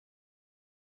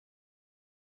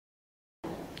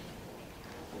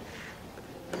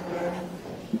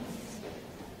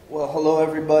Well, hello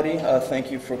everybody.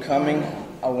 Thank you for coming.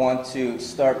 I want to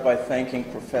start by thanking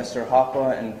Professor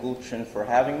Hoppe and Gulchin for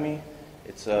having me.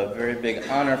 It's a very big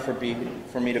honor for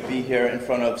me to be here in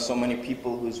front of so many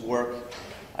people whose work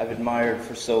I've admired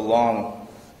for so long.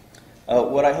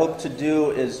 What I hope to do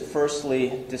is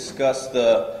firstly discuss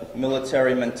the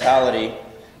military mentality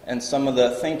and some of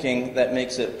the thinking that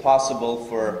makes it possible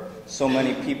for so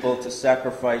many people to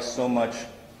sacrifice so much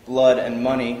blood and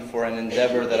money for an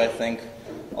endeavor that I think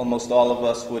almost all of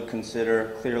us would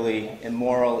consider clearly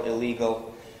immoral,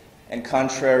 illegal, and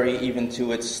contrary even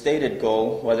to its stated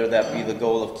goal, whether that be the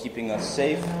goal of keeping us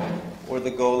safe or the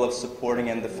goal of supporting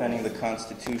and defending the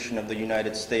Constitution of the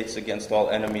United States against all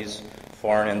enemies,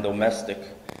 foreign and domestic.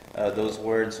 Those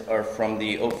words are from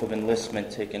the oath of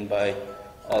enlistment taken by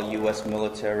all U.S.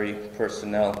 military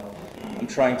personnel. I'm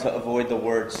trying to avoid the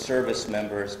word service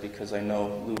members because I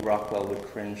know Lou Rockwell would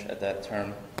cringe at that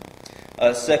term.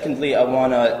 Secondly, I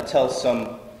want to tell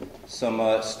some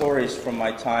stories from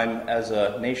my time as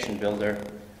a nation builder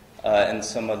and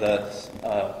some of the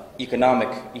economic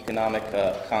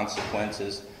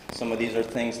consequences. Some of these are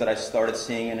things that I started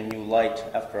seeing in a new light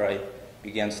after I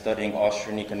began studying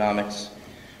Austrian economics.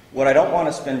 What I don't want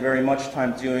to spend very much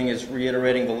time doing is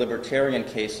reiterating the libertarian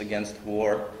case against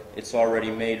war. It's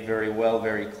already made very well,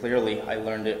 very clearly. I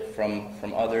learned it from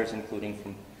others, including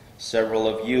from several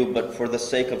of you, but for the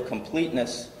sake of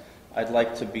completeness, I'd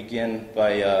like to begin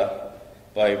by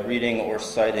reading or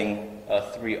citing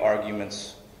three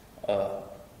arguments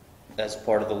as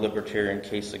part of the libertarian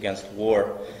case against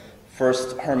war.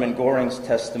 First, Hermann Göring's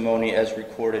testimony as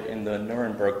recorded in the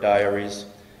Nuremberg diaries.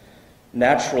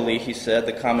 Naturally, he said,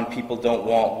 the common people don't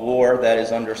want war, that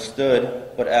is understood,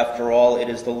 but after all, it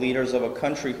is the leaders of a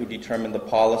country who determine the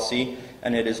policy,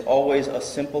 and it is always a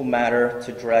simple matter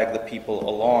to drag the people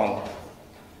along.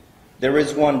 There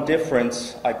is one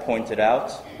difference, I pointed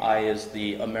out. I, as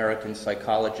the American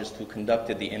psychologist who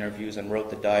conducted the interviews and wrote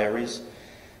the diaries.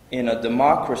 In a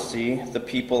democracy, the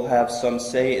people have some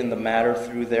say in the matter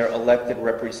through their elected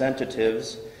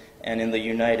representatives, and in the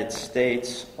United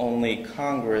States, only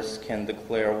Congress can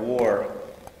declare war.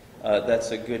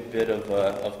 That's a good bit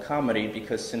of comedy,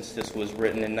 because since this was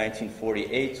written in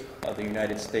 1948, the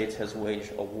United States has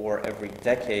waged a war every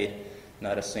decade,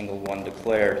 not a single one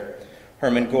declared.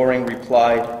 Hermann Göring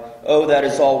replied, "Oh, that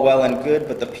is all well and good,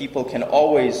 but the people can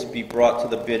always be brought to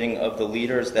the bidding of the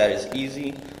leaders. That is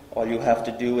easy. All you have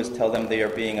to do is tell them they are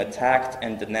being attacked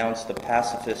and denounce the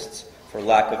pacifists for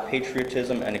lack of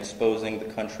patriotism and exposing the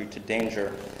country to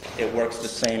danger. It works the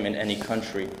same in any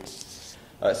country."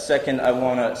 Second, I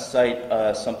want to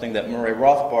cite something that Murray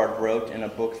Rothbard wrote in a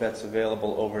book that's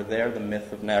available over there, The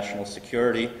Myth of National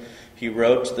Security. He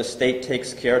wrote, "The state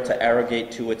takes care to arrogate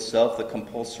to itself the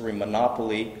compulsory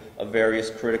monopoly of various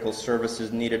critical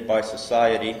services needed by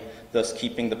society, thus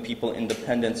keeping the people in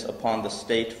dependence upon the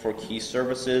state for key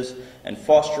services and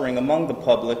fostering among the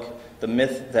public the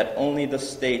myth that only the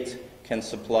state can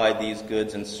supply these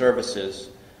goods and services."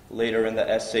 Later in the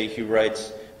essay he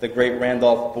writes, "The great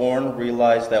Randolph Bourne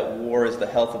realized that war is the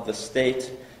health of the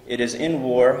state. It is in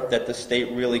war that the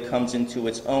state really comes into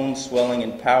its own, swelling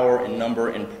in power, in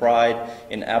number, in pride,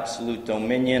 in absolute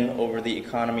dominion over the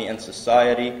economy and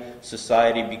society.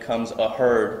 Society becomes a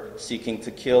herd, seeking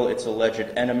to kill its alleged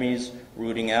enemies,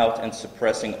 rooting out and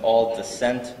suppressing all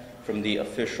dissent from the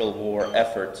official war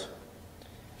effort."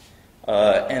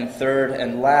 And third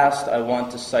and last, I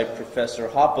want to cite Professor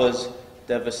Hoppe's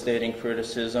devastating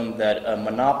criticism that a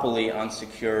monopoly on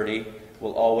security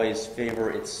will always favor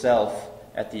itself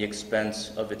at the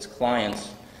expense of its clients.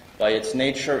 By its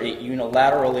nature, it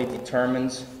unilaterally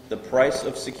determines the price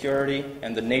of security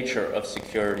and the nature of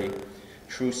security.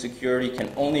 True security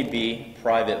can only be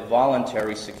private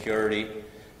voluntary security.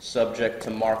 Subject to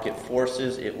market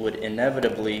forces, it would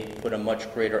inevitably put a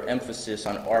much greater emphasis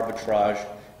on arbitrage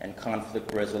and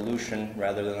conflict resolution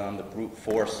rather than on the brute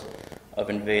force of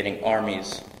invading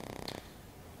armies.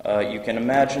 You can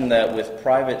imagine that with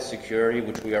private security,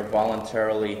 which we are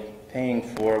voluntarily paying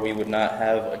for, we would not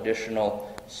have additional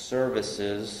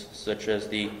services such as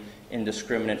the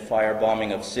indiscriminate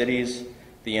firebombing of cities,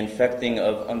 the infecting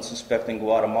of unsuspecting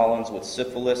Guatemalans with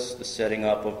syphilis, the setting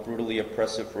up of brutally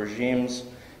oppressive regimes,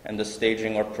 and the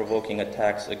staging or provoking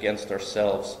attacks against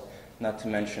ourselves, not to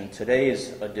mention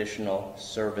today's additional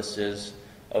services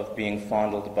of being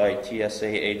fondled by TSA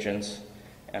agents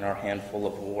and our handful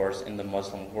of wars in the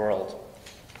Muslim world.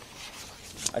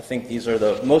 I think these are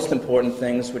the most important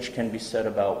things which can be said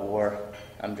about war.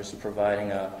 I'm just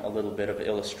providing a little bit of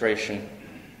illustration.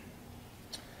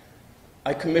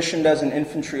 I commissioned as an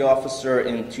infantry officer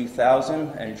in 2000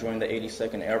 and joined the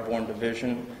 82nd Airborne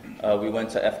Division. We went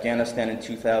to Afghanistan in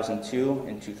 2002.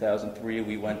 In 2003,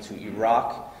 we went to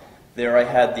Iraq. There I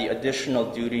had the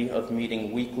additional duty of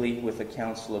meeting weekly with a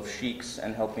council of sheiks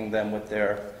and helping them with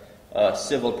their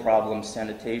civil problems,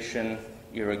 sanitation,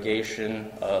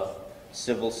 irrigation,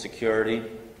 civil security.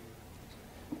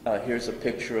 Here's a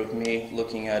picture of me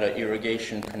looking at an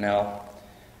irrigation canal.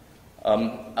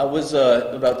 I was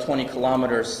about 20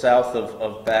 kilometers south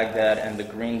of Baghdad and the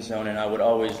Green Zone, and I would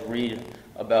always read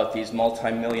about these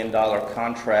multi-million-dollar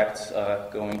contracts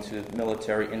going to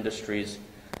military industries.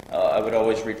 I would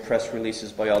always read press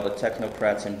releases by all the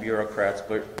technocrats and bureaucrats,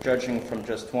 but judging from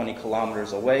just 20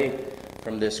 kilometers away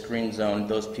from this Green Zone,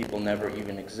 those people never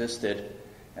even existed,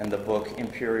 and the book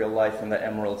Imperial Life in the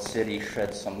Emerald City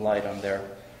sheds some light on their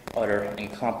utter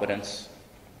incompetence.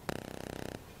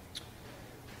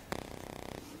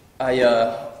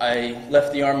 I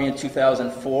left the Army in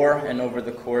 2004, and over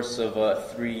the course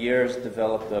of 3 years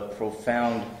developed a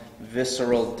profound,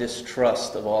 visceral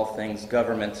distrust of all things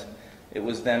government. It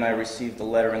was then I received a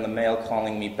letter in the mail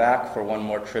calling me back for one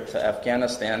more trip to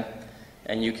Afghanistan,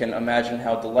 and you can imagine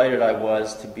how delighted I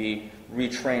was to be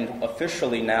retrained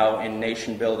officially now in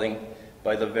nation building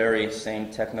by the very same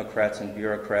technocrats and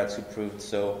bureaucrats who proved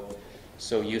so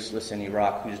useless in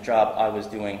Iraq, whose job I was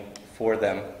doing for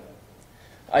them.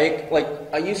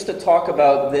 I used to talk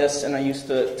about this, and I used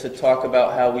to talk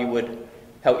about how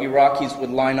Iraqis would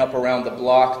line up around the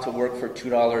block to work for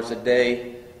 $2 a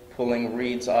day, pulling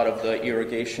reeds out of the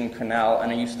irrigation canal,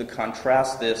 and I used to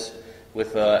contrast this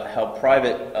with how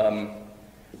private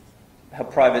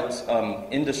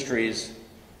industries,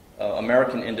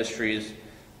 American industries,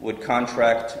 would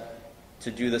contract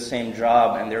to do the same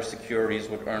job, and their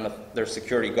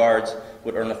security guards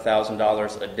would earn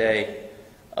 $1,000 a day.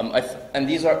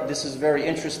 This is very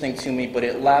interesting to me, but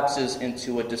it lapses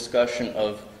into a discussion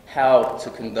of how to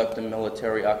conduct a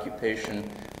military occupation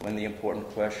when the important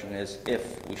question is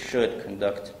if we should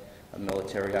conduct a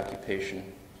military occupation.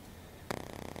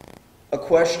 A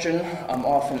question I'm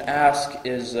often asked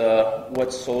is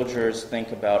what soldiers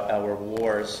think about our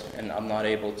wars, and I'm not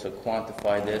able to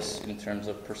quantify this in terms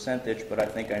of percentage, but I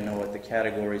think I know what the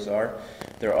categories are.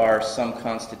 There are some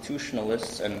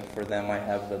constitutionalists, and for them I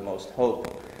have the most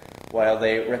hope. While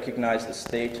they recognize the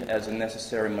state as a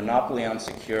necessary monopoly on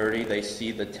security, they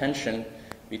see the tension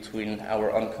between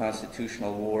our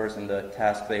unconstitutional wars and the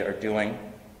task they are doing.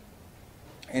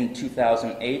 In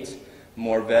 2008,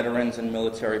 more veterans and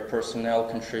military personnel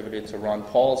contributed to Ron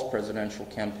Paul's presidential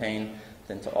campaign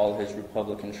than to all his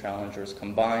Republican challengers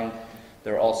combined.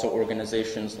 There are also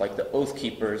organizations like the Oath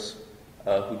Keepers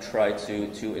who try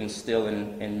to instill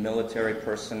in military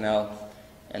personnel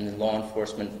and in law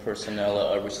enforcement personnel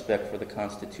a respect for the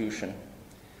Constitution.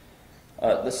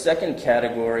 The second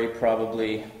category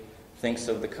probably thinks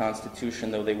of the Constitution,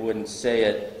 though they wouldn't say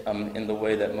it in the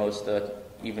way that most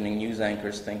evening news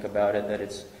anchors think about it, that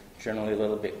it's generally a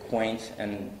little bit quaint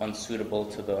and unsuitable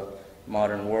to the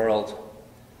modern world.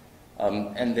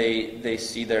 And they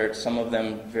see some of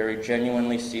them very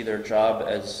genuinely see their job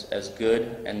as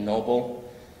good and noble,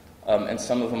 and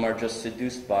some of them are just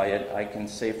seduced by it. I can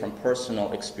say from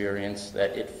personal experience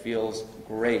that it feels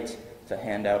great to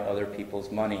hand out other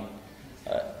people's money.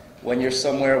 When you're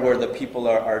somewhere where the people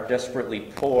are desperately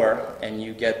poor and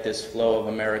you get this flow of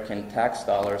American tax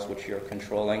dollars which you're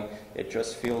controlling, it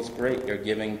just feels great. You're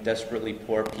giving desperately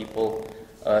poor people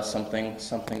something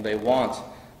they want.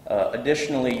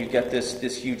 Additionally, you get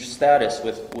this huge status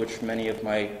with which many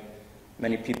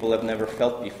people have never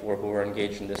felt before who are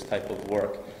engaged in this type of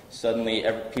work. Suddenly,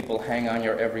 people hang on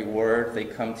your every word. They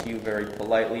come to you very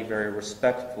politely, very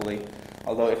respectfully.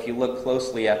 Although if you look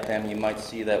closely at them, you might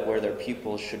see that where their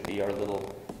pupils should be are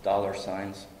little dollar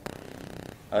signs.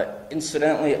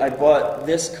 Incidentally, I bought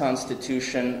this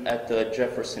Constitution at the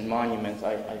Jefferson Monument.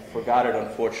 I forgot it,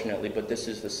 unfortunately, but this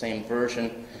is the same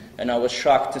version. And I was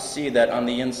shocked to see that on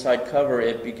the inside cover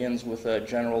it begins with a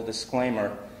general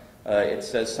disclaimer. It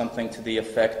says something to the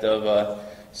effect of,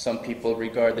 some people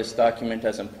regard this document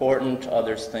as important,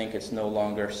 others think it's no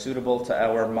longer suitable to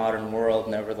our modern world,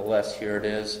 nevertheless, here it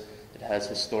is. It has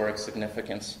historic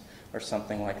significance, or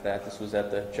something like that. This was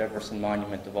at the Jefferson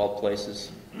Monument, of all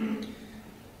places.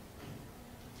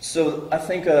 So I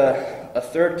think a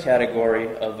third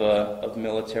category of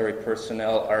military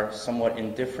personnel are somewhat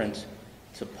indifferent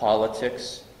to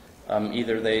politics.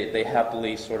 Either they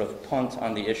happily sort of punt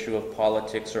on the issue of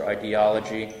politics or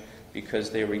ideology because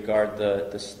they regard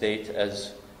the state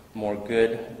as more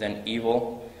good than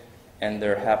evil, and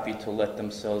they're happy to let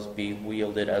themselves be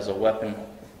wielded as a weapon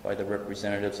by the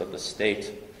representatives of the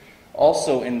state.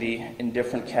 Also in the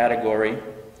indifferent category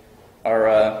are,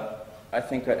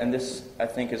 and this I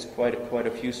think is quite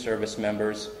a few service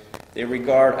members. They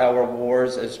regard our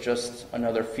wars as just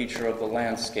another feature of the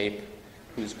landscape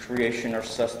whose creation or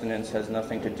sustenance has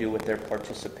nothing to do with their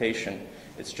participation.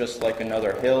 It's just like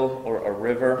another hill or a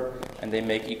river, and they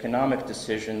make economic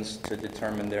decisions to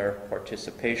determine their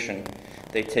participation.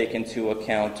 They take into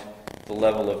account the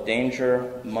level of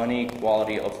danger, money,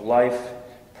 quality of life,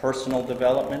 personal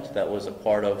development. That was a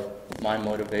part of my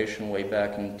motivation way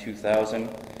back in 2000,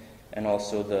 and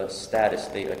also the status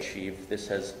they achieve. This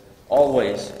has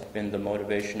always been the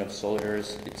motivation of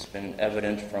soldiers. It's been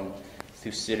evident from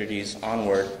Thucydides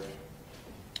onward.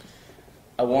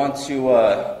 I want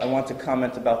to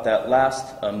comment about that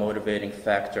last motivating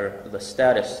factor, the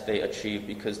status they achieve,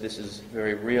 because this is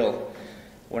very real.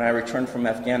 When I returned from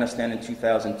Afghanistan in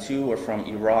 2002 or from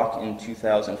Iraq in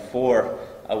 2004,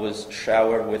 I was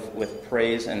showered with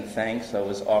praise and thanks. I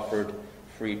was offered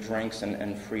free drinks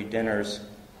and free dinners.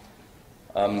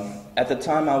 At the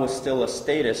time, I was still a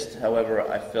statist. However,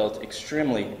 I felt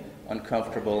extremely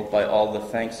uncomfortable by all the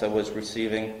thanks I was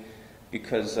receiving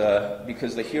because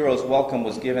the hero's welcome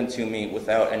was given to me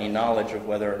without any knowledge of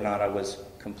whether or not I was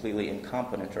completely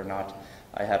incompetent or not.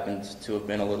 I happened to have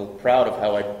been a little proud of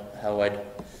how I'd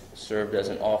served as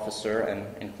an officer, and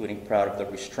including proud of the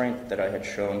restraint that I had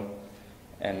shown.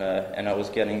 And I was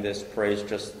getting this praise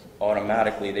just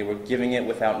automatically. They were giving it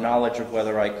without knowledge of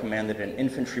whether I commanded an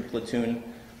infantry platoon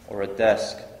or a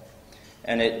desk.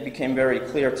 And it became very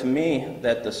clear to me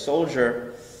that the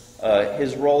soldier,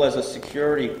 his role as a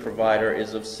security provider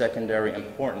is of secondary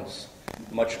importance.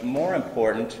 Much more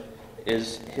important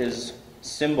is his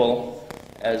symbol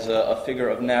as a figure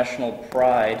of national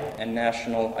pride and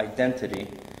national identity.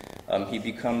 He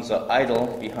becomes an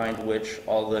idol behind which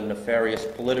all the nefarious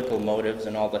political motives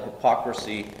and all the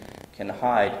hypocrisy can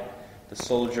hide. The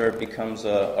soldier becomes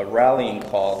a rallying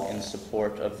call in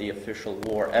support of the official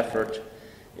war effort.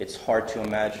 It's hard to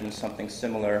imagine something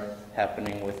similar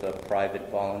happening with a private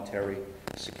voluntary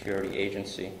security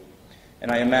agency.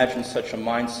 And I imagine such a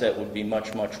mindset would be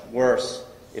much, much worse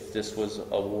if this was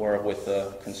a war with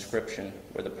conscription,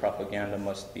 where the propaganda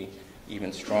must be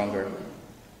even stronger.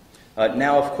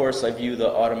 Now, of course, I view the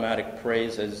automatic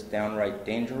praise as downright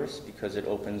dangerous because it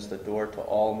opens the door to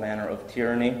all manner of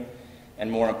tyranny, and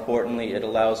more importantly, it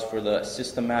allows for the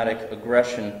systematic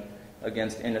aggression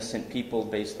against innocent people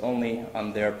based only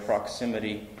on their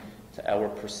proximity to our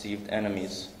perceived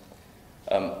enemies.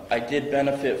 I did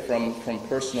benefit from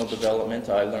personal development.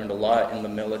 I learned a lot in the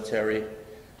military.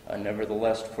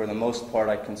 Nevertheless, for the most part,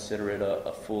 I consider it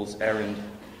a fool's errand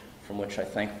from which I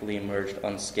thankfully emerged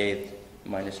unscathed,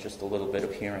 minus just a little bit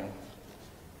of hearing.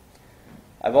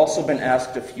 I've also been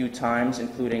asked a few times,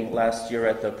 including last year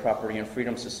at the Property and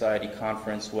Freedom Society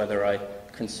conference, whether I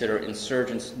consider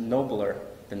insurgents nobler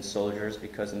than soldiers,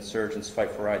 because insurgents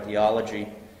fight for ideology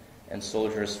and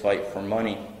soldiers fight for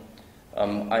money.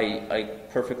 I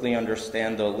perfectly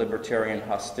understand the libertarian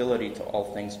hostility to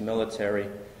all things military,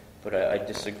 but I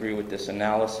disagree with this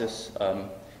analysis,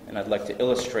 and I'd like to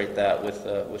illustrate that with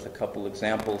a couple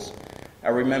examples. I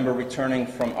remember returning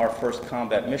from our first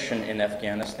combat mission in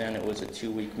Afghanistan. It was a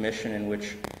 2-week mission in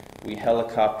which we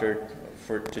helicoptered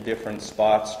to different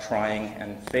spots, trying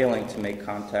and failing to make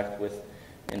contact with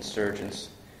insurgents.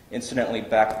 Incidentally,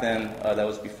 back then, that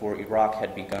was before Iraq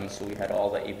had begun, so we had all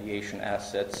the aviation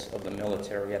assets of the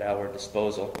military at our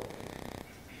disposal.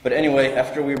 But anyway,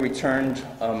 after we returned,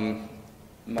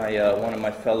 one of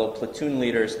my fellow platoon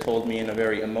leaders told me in a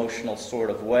very emotional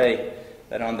sort of way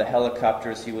that on the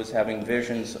helicopters he was having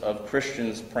visions of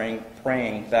Christians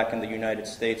praying back in the United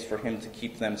States for him to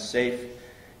keep them safe.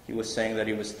 He was saying that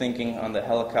he was thinking on the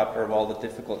helicopter of all the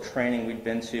difficult training we'd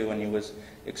been to, and he was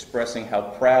expressing how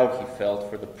proud he felt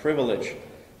for the privilege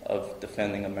of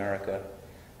defending America.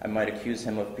 I might accuse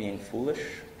him of being foolish,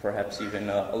 perhaps even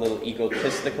a little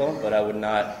egotistical, but I would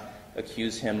not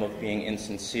accuse him of being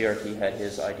insincere. He had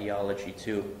his ideology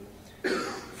too.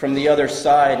 From the other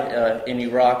side, in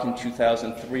Iraq in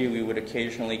 2003, we would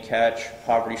occasionally catch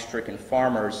poverty-stricken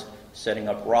farmers setting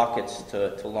up rockets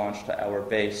to launch to our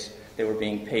base. They were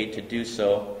being paid to do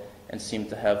so and seemed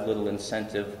to have little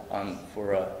incentive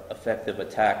for effective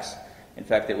attacks. In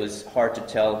fact, it was hard to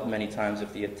tell many times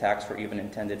if the attacks were even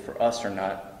intended for us or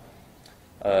not.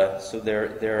 So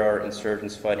there are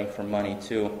insurgents fighting for money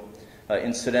too.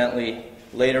 Incidentally,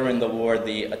 later in the war,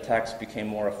 the attacks became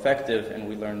more effective, and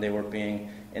we learned they were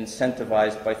being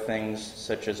incentivized by things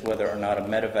such as whether or not a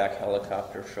medevac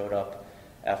helicopter showed up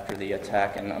after the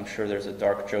attack, and I'm sure there's a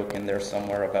dark joke in there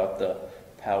somewhere about the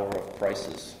power of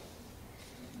prices.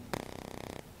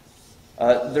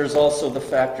 There's also the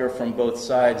factor from both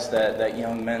sides that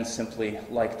young men simply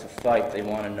like to fight. They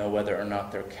want to know whether or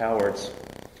not they're cowards.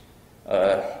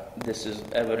 This is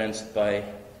evidenced by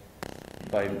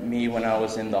me when I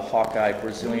was in the Hawkeye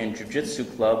Brazilian Jiu-Jitsu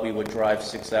Club. We would drive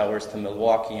 6 hours to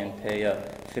Milwaukee and pay a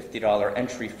 $50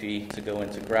 entry fee to go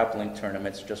into grappling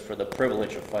tournaments just for the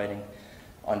privilege of fighting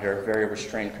under very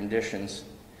restrained conditions.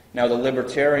 Now, the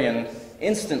libertarian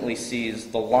instantly sees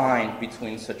the line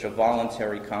between such a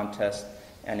voluntary contest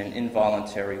and an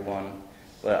involuntary one,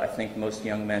 but I think most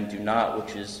young men do not,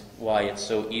 which is why it's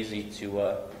so easy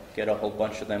to get a whole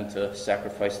bunch of them to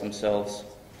sacrifice themselves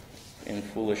in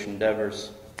foolish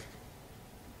endeavors.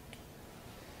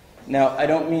 Now, I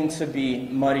don't mean to be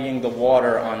muddying the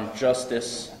water on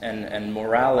justice and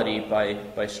morality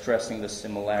by stressing the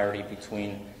similarity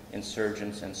between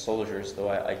insurgents and soldiers, though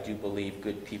I do believe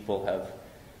good people have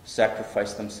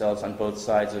sacrificed themselves on both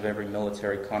sides of every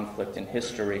military conflict in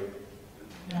history.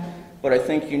 But I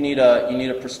think you need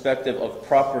a perspective of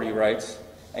property rights,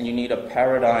 and you need a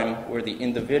paradigm where the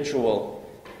individual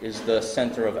is the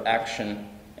center of action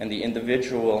and the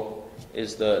individual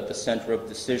is the center of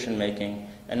decision-making,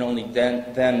 and only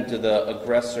then do the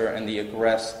aggressor and the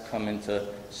aggressed come into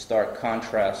stark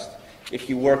contrast. If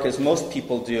you work, as most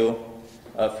people do,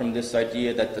 from this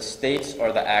idea that the states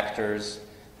are the actors,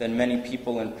 then many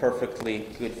people in perfectly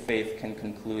good faith can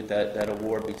conclude that a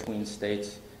war between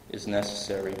states is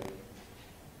necessary.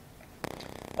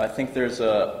 I think there's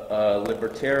a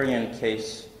libertarian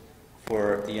case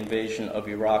for the invasion of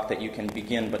Iraq that you can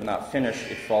begin but not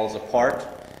finish. It falls apart.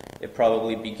 It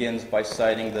probably begins by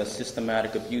citing the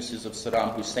systematic abuses of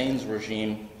Saddam Hussein's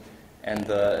regime and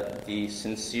the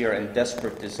sincere and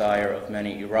desperate desire of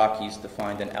many Iraqis to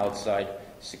find an outside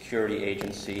security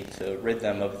agency to rid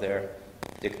them of their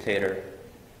dictator.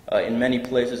 In many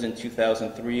places in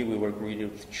 2003, we were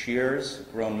greeted with cheers.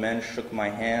 Grown men shook my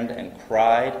hand and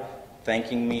cried,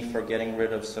 thanking me for getting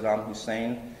rid of Saddam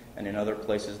Hussein, and in other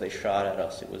places they shot at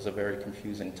us. It was a very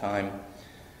confusing time.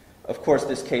 Of course,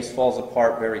 this case falls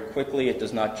apart very quickly. It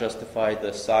does not justify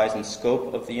the size and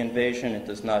scope of the invasion. It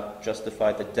does not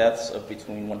justify the deaths of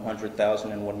between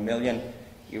 100,000 and 1 million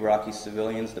Iraqi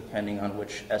civilians, depending on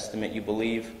which estimate you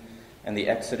believe, and the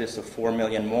exodus of 4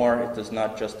 million more. It does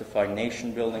not justify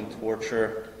nation-building,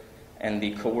 torture, and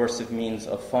the coercive means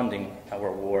of funding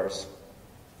our wars.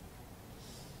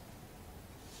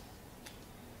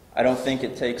 I don't think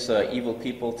it takes evil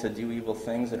people to do evil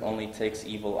things. It only takes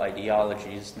evil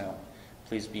ideologies. Now,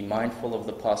 please be mindful of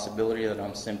the possibility that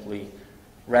I'm simply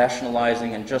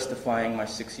rationalizing and justifying my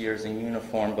 6 years in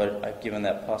uniform, but I've given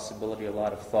that possibility a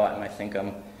lot of thought, and I think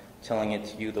I'm telling it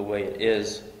to you the way it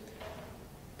is.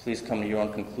 Please come to your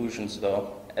own conclusions,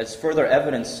 though. As further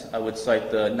evidence, I would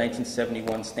cite the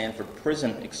 1971 Stanford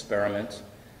prison experiment.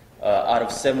 Out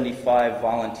of 75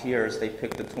 volunteers, they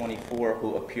picked the 24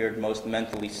 who appeared most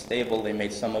mentally stable. They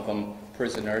made some of them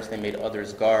prisoners, they made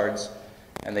others guards,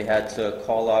 and they had to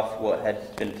call off what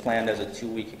had been planned as a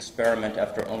 2-week experiment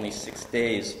after only 6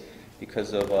 days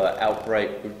because of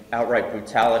outright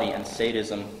brutality and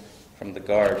sadism from the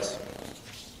guards.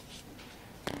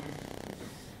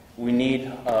 We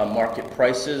need market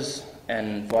prices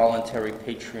and voluntary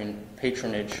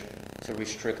patronage to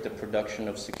restrict the production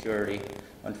of security.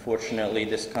 Unfortunately,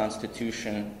 this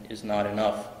Constitution is not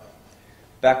enough.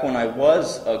 Back when I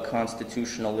was a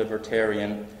constitutional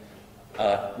libertarian,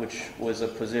 which was a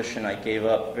position I gave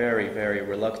up very, very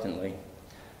reluctantly,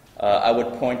 I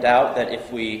would point out that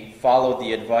if we followed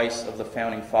the advice of the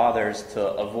Founding Fathers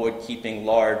to avoid keeping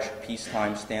large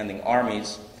peacetime standing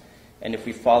armies, and if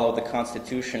we followed the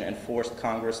Constitution and forced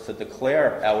Congress to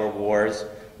declare our wars,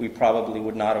 we probably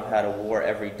would not have had a war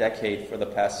every decade for the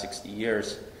past 60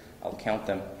 years. I'll count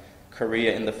them.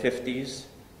 Korea in the 50s,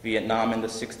 Vietnam in the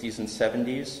 60s and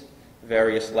 70s,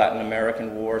 various Latin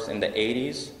American wars in the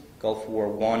 80s, Gulf War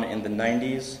I in the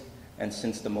 90s, and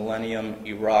since the millennium,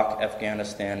 Iraq,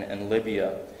 Afghanistan, and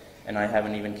Libya. And I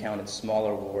haven't even counted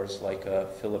smaller wars like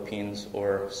Philippines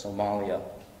or Somalia.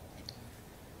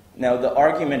 Now, the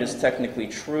argument is technically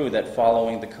true that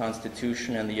following the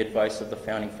Constitution and the advice of the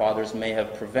Founding Fathers may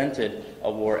have prevented a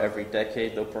war every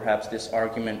decade, though perhaps this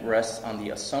argument rests on the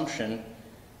assumption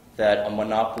that a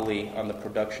monopoly on the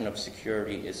production of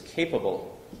security is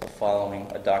capable of following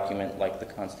a document like the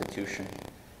Constitution.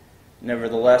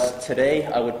 Nevertheless, today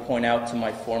I would point out to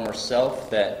my former self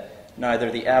that neither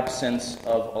the absence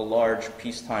of a large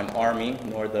peacetime army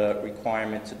nor the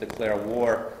requirement to declare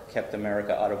war kept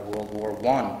America out of World War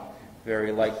I,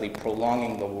 very likely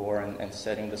prolonging the war and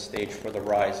setting the stage for the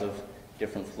rise of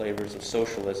different flavors of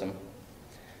socialism.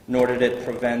 Nor did it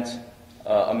prevent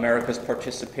America's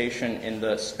participation in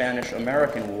the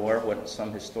Spanish-American War, what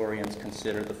some historians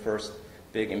consider the first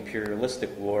big imperialistic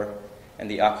war, and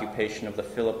the occupation of the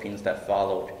Philippines that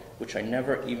followed, which I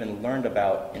never even learned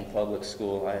about in public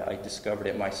school. I discovered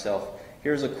it myself.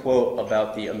 Here's a quote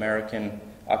about the American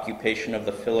occupation of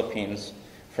the Philippines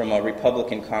from a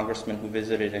Republican congressman who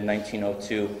visited in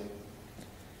 1902.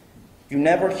 "You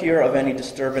never hear of any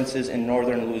disturbances in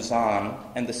northern Luzon,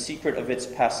 and the secret of its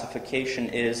pacification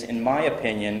is, in my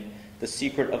opinion, the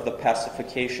secret of the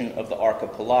pacification of the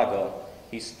archipelago."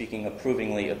 He's speaking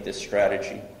approvingly of this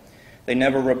strategy. "They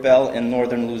never rebel in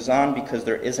northern Luzon because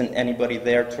there isn't anybody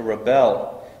there to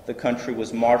rebel. The country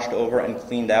was marched over and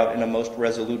cleaned out in a most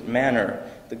resolute manner.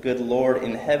 The good Lord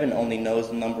in heaven only knows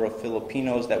the number of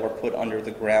Filipinos that were put under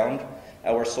the ground.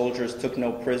 Our soldiers took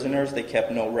no prisoners, they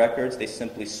kept no records, they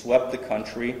simply swept the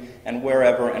country, and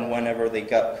wherever and whenever they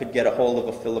could get a hold of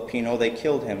a Filipino, they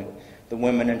killed him. The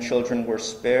women and children were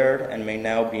spared and may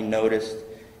now be noticed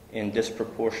in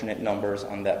disproportionate numbers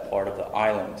on that part of the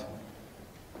island."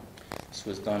 This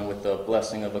was done with the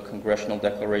blessing of a congressional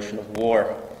declaration of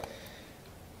war.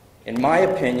 In my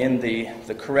opinion, the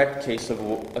correct case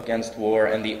against war,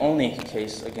 and the only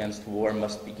case against war,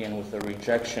 must begin with the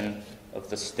rejection of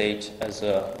the state as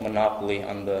a monopoly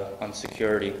on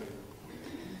security.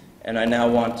 And I now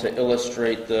want to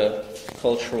illustrate the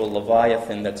cultural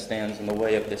leviathan that stands in the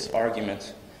way of this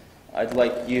argument. I'd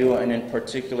like you, and in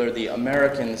particular the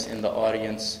Americans in the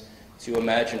audience, to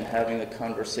imagine having a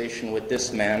conversation with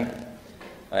this man,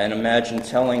 and imagine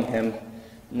telling him,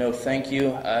 "No, thank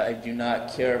you, I do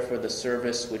not care for the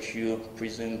service which you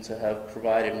presume to have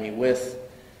provided me with."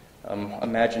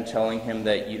 Imagine telling him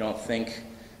that you don't think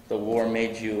the war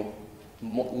made you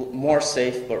more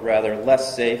safe, but rather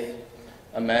less safe.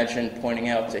 Imagine pointing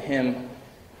out to him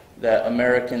that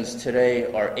Americans today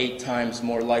are 8 times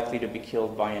more likely to be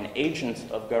killed by an agent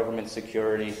of government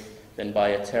security than by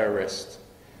a terrorist.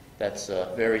 That's a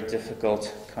very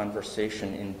difficult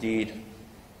conversation indeed.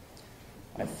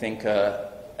 I think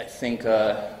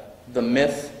the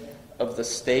myth of the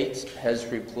state has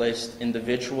replaced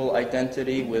individual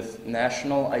identity with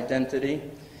national identity.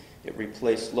 It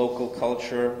replaced local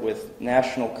culture with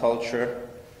national culture,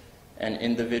 and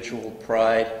individual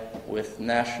pride with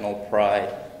national pride.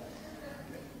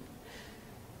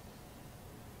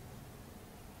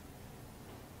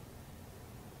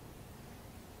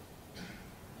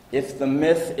 If the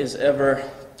myth is ever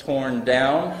torn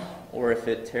down, or if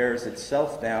it tears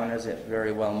itself down, as it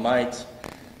very well might,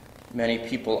 many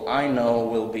people I know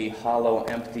will be hollow,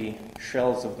 empty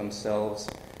shells of themselves,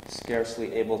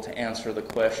 scarcely able to answer the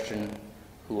question,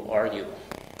 "Who are you?"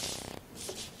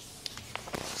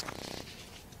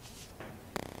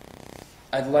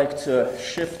 I'd like to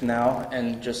shift now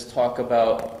and just talk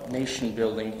about nation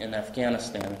building in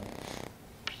Afghanistan.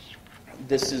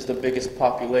 This is the biggest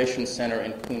population center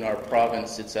in Kunar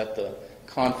province. It's at the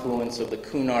confluence of the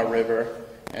Kunar River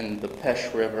and the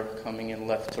Pesh River, coming in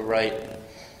left to right.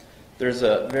 There's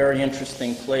a very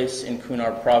interesting place in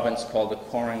Kunar province called the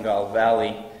Korangal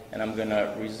Valley, and I'm going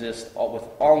to resist with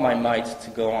all my might to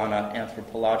go on an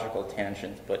anthropological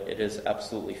tangent, but it is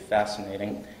absolutely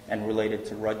fascinating and related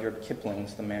to Rudyard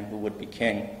Kipling's The Man Who Would Be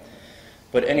King.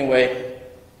 But anyway,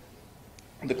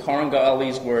 the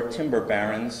Korangalis were timber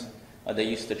barons. They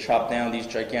used to chop down these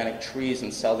gigantic trees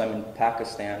and sell them in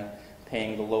Pakistan,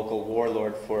 paying the local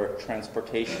warlord for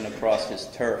transportation across his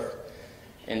turf.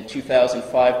 In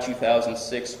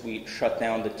 2005-2006, we shut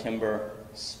down the timber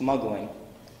smuggling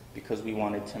because we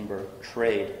wanted timber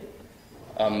trade.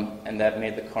 And that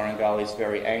made the Korangalis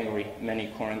very angry.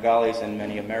 Many Korangalis and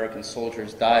many American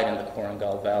soldiers died in the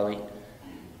Korangal Valley,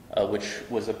 which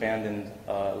was abandoned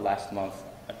last month,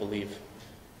 I believe.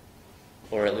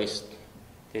 Or at least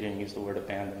they didn't use the word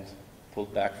abandoned,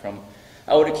 pulled back from.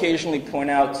 I would occasionally point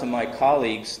out to my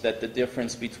colleagues that the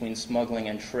difference between smuggling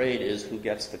and trade is who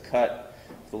gets the cut.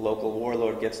 If the local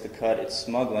warlord gets the cut, it's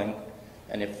smuggling.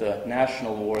 And if the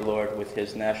national warlord with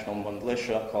his national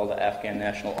militia, called the Afghan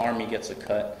National Army, gets a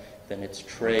cut, then it's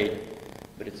trade.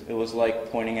 But it was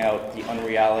like pointing out the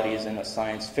unrealities in a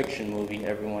science fiction movie.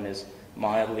 Everyone is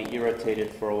mildly irritated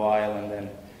for a while and then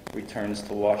returns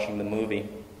to watching the movie.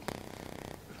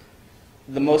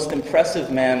 The most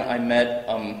impressive man I met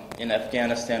in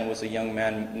Afghanistan was a young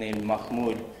man named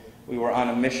Mahmoud. We were on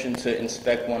a mission to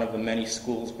inspect one of the many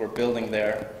schools we're building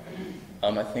there.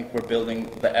 I think we're building,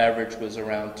 the average was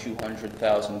around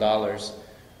 $200,000.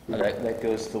 That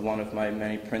goes to one of my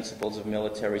many principles of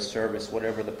military service.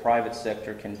 Whatever the private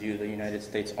sector can do, the United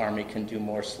States Army can do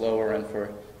more slower and for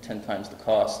 10 times the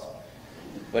cost.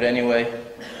 But anyway,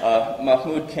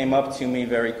 Mahmoud came up to me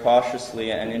very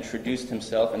cautiously and introduced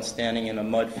himself, and standing in a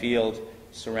mud field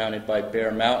surrounded by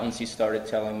bare mountains, he started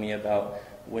telling me about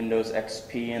Windows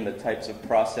XP and the types of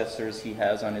processors he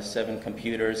has on his 7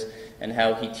 computers, and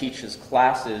how he teaches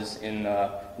classes in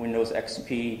Windows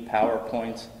XP,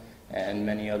 PowerPoint, and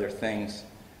many other things.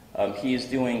 He is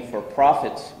doing for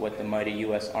profit what the mighty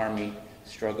U.S. Army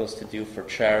struggles to do for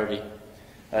charity.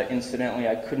 Incidentally,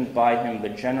 I couldn't buy him the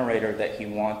generator that he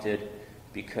wanted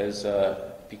because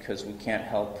we can't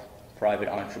help private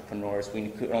entrepreneurs. We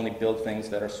could only build things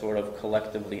that are sort of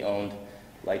collectively owned,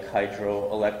 like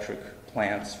hydroelectric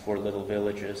plants for little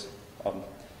villages,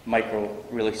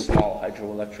 really small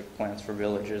hydroelectric plants for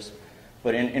villages.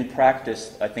 But in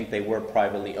practice, I think they were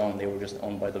privately owned. They were just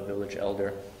owned by the village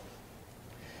elder.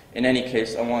 In any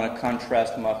case, I want to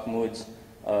contrast Mahmoud's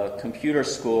computer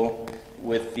school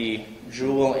with the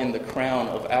jewel in the crown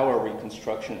of our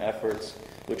reconstruction efforts,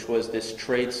 which was this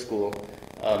trade school.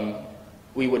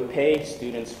 We would pay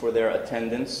students for their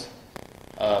attendance.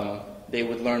 They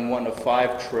would learn one of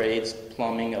 5 trades: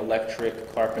 plumbing,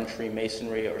 electric, carpentry,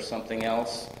 masonry, or something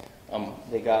else.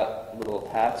 They got little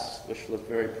hats, which looked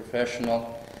very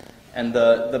professional. And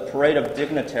the parade of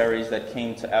dignitaries that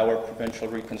came to our provincial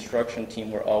reconstruction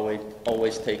team were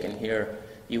always taken here.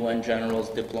 UN generals,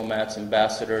 diplomats,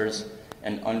 ambassadors,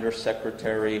 an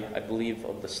undersecretary, I believe,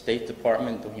 of the State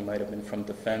Department, though he might have been from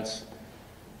Defense.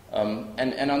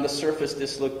 And on the surface,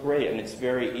 this looked great, and it's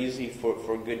very easy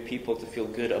for good people to feel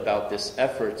good about this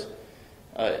effort.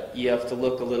 You have to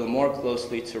look a little more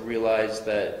closely to realize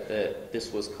that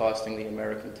this was costing the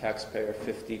American taxpayer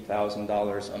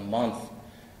 $50,000 a month.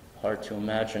 Hard to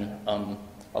imagine,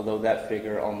 although that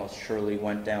figure almost surely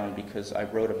went down because I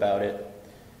wrote about it.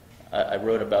 I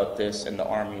wrote about this, and the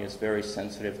Army is very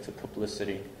sensitive to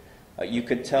publicity. You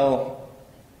could tell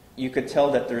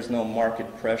that there's no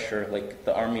market pressure. Like,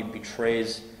 the Army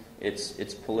betrays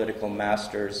its political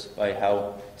masters by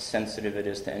how sensitive it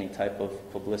is to any type of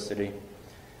publicity.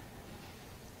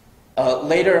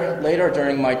 Later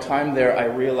during my time there, I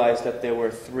realized that there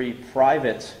were 3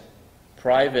 private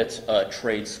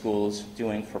trade schools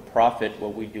doing for profit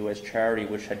what we do as charity,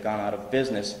 which had gone out of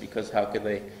business because how could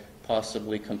they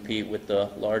possibly compete with the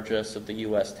largesse of the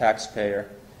U.S. taxpayer?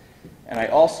 And I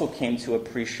also came to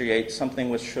appreciate something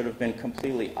which should have been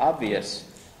completely obvious,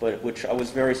 but which I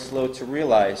was very slow to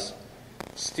realize.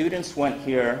 Students went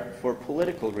here for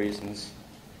political reasons.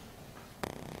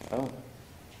 Oh.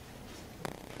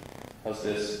 How's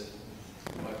this?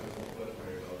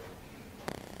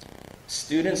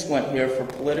 Students went here for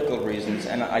political reasons,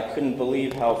 and I couldn't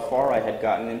believe how far I had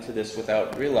gotten into this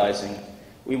without realizing.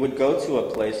 We would go to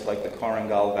a place like the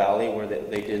Korengal Valley where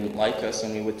they didn't like us,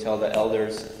 and we would tell the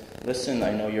elders, listen,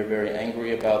 I know you're very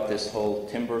angry about this whole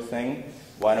timber thing.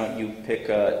 Why don't you pick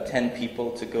 10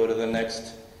 people to go to the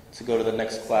next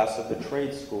class of the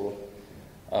trade school?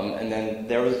 And then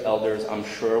there was elders, I'm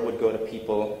sure, would go to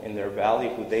people in their valley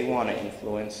who they want to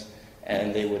influence,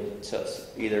 and they would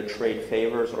either trade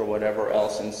favors or whatever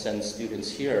else and send students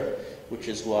here, which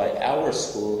is why our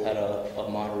school had a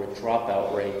moderate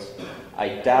dropout rate. I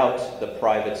doubt the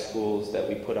private schools that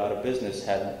we put out of business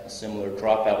had a similar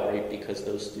dropout rate because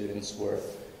those students were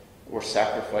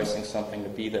sacrificing something to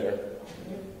be there.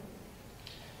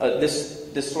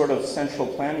 This sort of central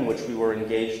planning which we were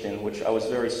engaged in, which I was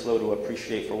very slow to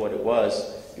appreciate for what it was,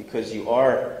 because you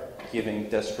are giving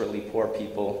desperately poor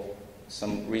people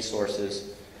some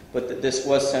resources, but this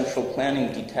was central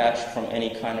planning detached from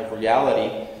any kind of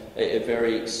reality. It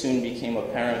very soon became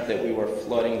apparent that we were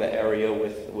flooding the area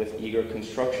with eager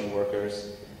construction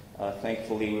workers.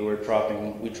 Thankfully, we dropped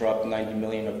 $90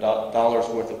 million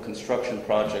worth of construction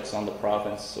projects on the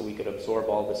province so we could absorb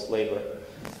all this labor.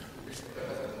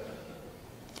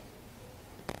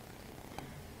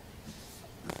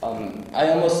 I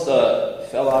almost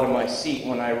fell out of my seat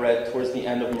when I read towards the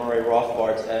end of Murray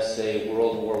Rothbard's essay,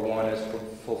 World War I as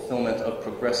Fulfillment of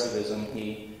Progressivism.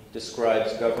 He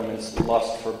describes government's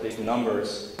lust for big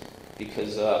numbers,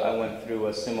 because I went through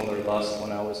a similar lust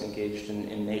when I was engaged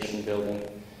in nation building.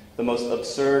 The most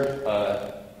absurd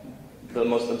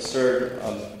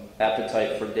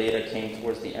appetite for data came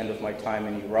towards the end of my time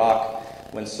in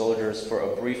Iraq, when soldiers, for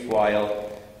a brief while,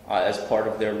 as part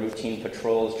of their routine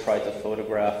patrols, tried to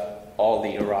photograph all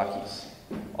the Iraqis,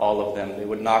 all of them. They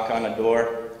would knock on a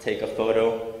door, take a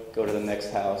photo, go to the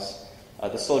next house.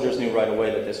 The soldiers knew right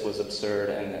away that this was absurd,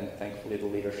 and thankfully the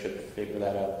leadership figured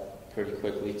that out pretty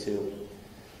quickly too.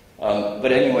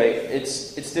 But anyway,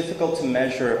 it's difficult to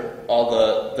measure all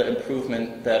the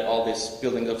improvement that all this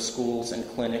building of schools and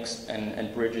clinics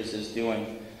and bridges is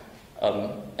doing.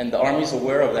 And the Army's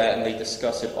aware of that, and they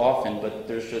discuss it often, but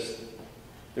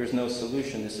there's no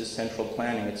solution. This is central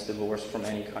planning. It's divorced from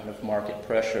any kind of market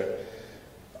pressure.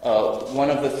 One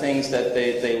of the things that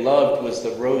they loved was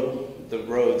the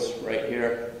roads right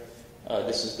here.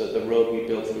 This is the road we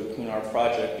built through Kunar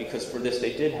project, because for this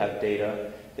they did have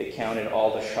data. They counted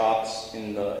all the shops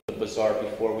in the bazaar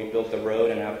before we built the road,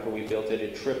 and after we built it,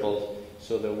 it tripled.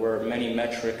 So there were many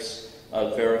metrics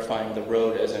verifying the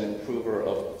road as an improver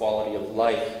of quality of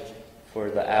life for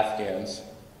the Afghans.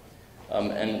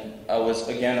 And I was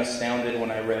again astounded when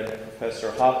I read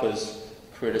Professor Hoppe's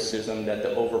criticism that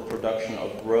the overproduction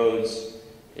of roads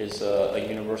is a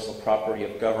universal property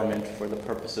of government for the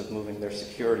purpose of moving their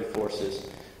security forces,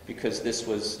 because this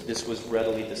was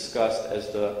readily discussed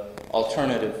as the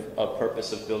alternative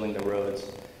purpose of building the roads.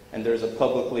 And there's a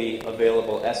publicly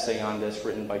available essay on this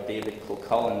written by David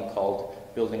Kilcullen called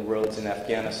Building Roads in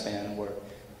Afghanistan, where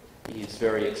he's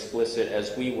very explicit,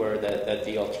 as we were, that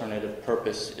the alternative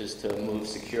purpose is to move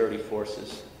security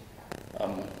forces.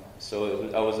 So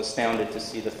I was astounded to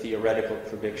see the theoretical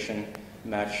prediction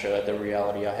match the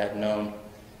reality I had known.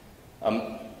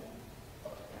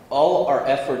 All our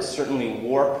efforts certainly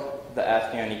warp the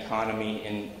Afghan economy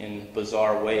in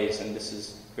bizarre ways, and this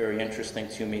is very interesting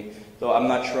to me, though I'm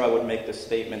not sure I would make the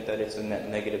statement that it's a net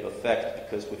negative effect,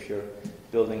 because if you're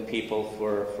building people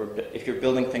if you're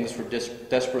building things for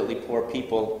desperately poor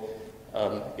people,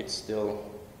 it's still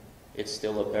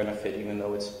a benefit, even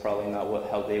though it's probably not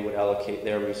how they would allocate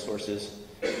their resources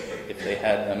if they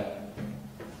had them.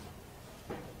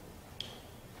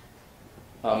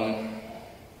 I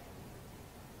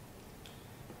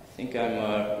think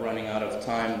I'm running out of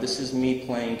time. This is me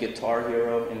playing Guitar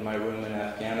Hero in my room in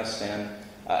Afghanistan.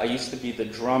 I used to be the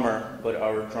drummer, but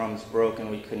our drums broke and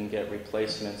we couldn't get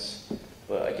replacements.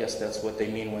 But I guess that's what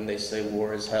they mean when they say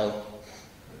war is hell.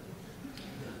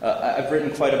 I've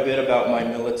written quite a bit about my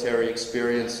military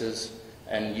experiences,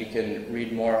 and you can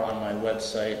read more on my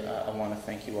website. I want to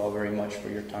thank you all very much for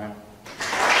your time.